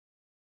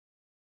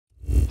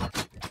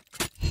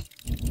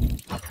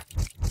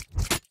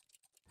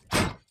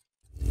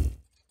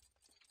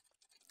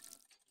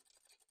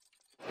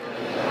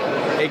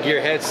Hey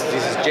Gearheads,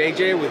 this is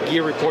JJ with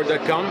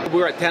Gear-Report.com.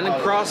 We're at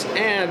TANDEMKROSS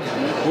and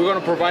we're going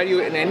to provide you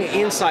an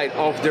insight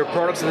of their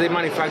products that they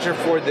manufacture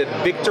for the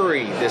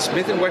Victory, the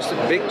Smith Wesson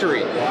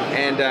Victory.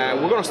 And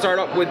we're going to start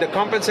up with the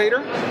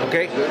compensator.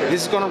 Okay,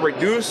 this is going to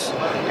reduce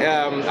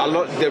a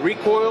lot the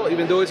recoil.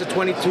 Even though it's a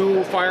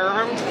 22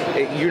 firearm,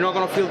 you're not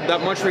going to feel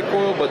that much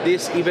recoil, but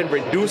this even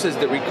reduces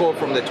the recoil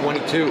from the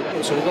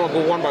 22. So we're going to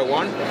go one by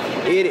one.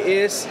 It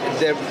is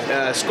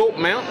the scope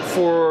mount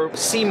for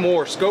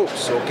C-more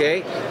scopes.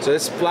 Okay, so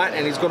it's flat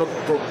and it's going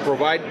to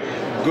provide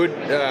good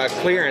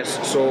clearance,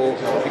 so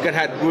you can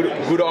have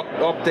good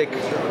optic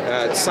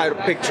side of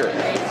picture.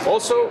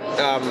 Also,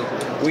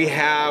 we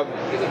have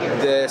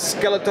the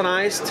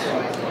skeletonized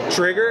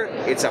trigger.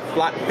 It's a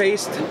flat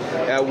faced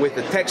with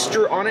the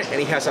texture on it,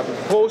 and it has a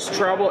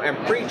post-travel and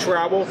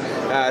pre-travel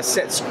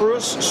set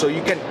screws, so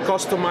you can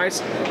customize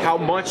how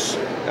much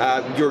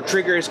your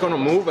trigger is going to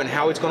move and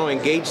how it's going to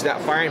engage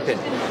that firing pin.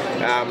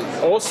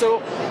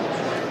 Also,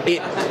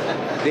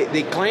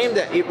 they claim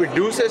that it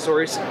reduces,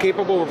 or is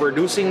capable of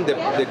reducing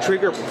the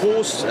trigger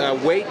pull's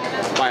weight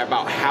by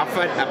about half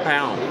a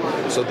pound.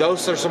 So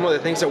those are some of the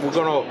things that we're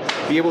going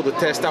to be able to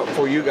test out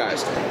for you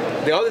guys.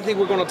 The other thing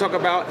we're going to talk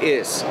about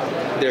is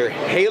their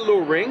halo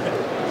ring.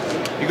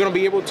 You're going to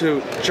be able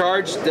to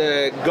charge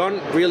the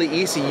gun really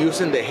easy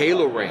using the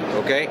halo ring.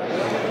 Okay.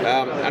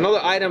 Another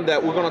item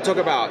that we're going to talk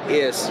about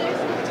is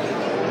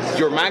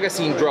your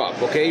magazine drop.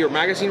 Okay, your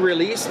magazine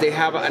release, they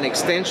have an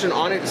extension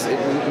on it.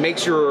 It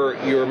makes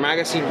your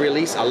magazine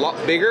release a lot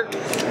bigger.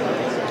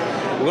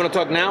 We're going to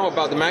talk now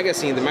about the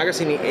magazine. The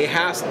magazine, it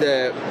has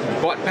the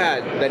butt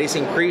pad that is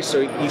increased,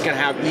 so you can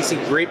have easy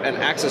grip and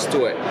access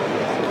to it.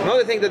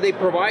 Another thing that they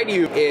provide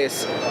you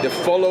is the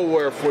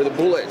follower for the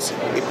bullets.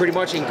 It pretty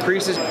much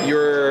increases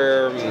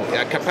your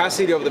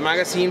capacity of the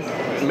magazine,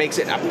 makes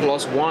it a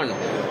 +1,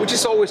 which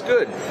is always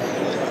good.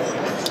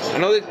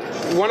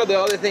 One of the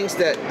other things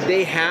that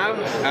they have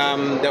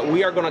that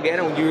we are going to get,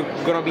 and you're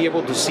going to be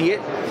able to see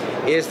it,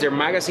 is their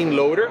magazine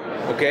loader.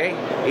 Okay,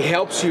 it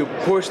helps you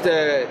push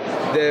the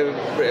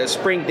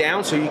spring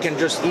down, so you can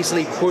just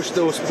easily push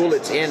those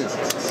bullets in.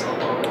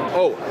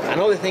 Oh,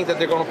 another thing that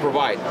they're going to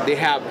provide, they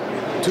have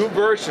 2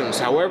 versions.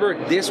 However,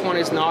 this one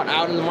is not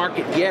out in the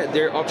market yet.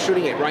 They're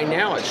upshooting it right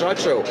now at SHOT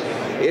Show.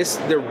 It's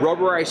the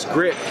rubberized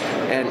grip,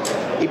 and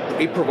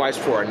it provides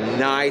for a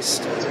nice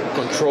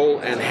control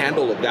and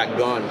handle of that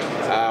gun.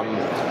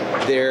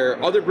 Their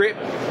other grip,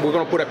 we're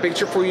going to put a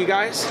picture for you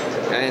guys,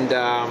 and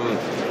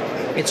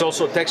it's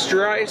also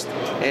texturized,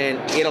 and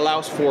it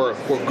allows for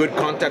good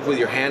contact with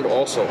your hand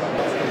also.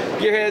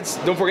 Gearheads,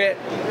 don't forget,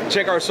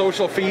 check our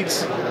social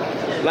feeds.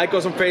 Like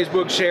us on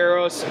Facebook, share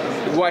us,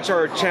 watch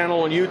our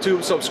channel on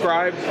YouTube,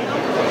 subscribe.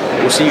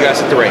 We'll see you guys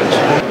at the range.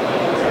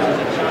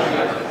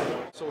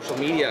 Social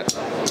media.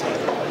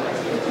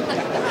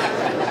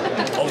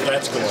 Oh,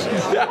 that's going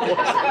on.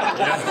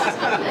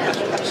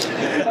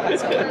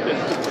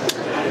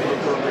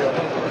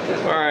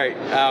 All right.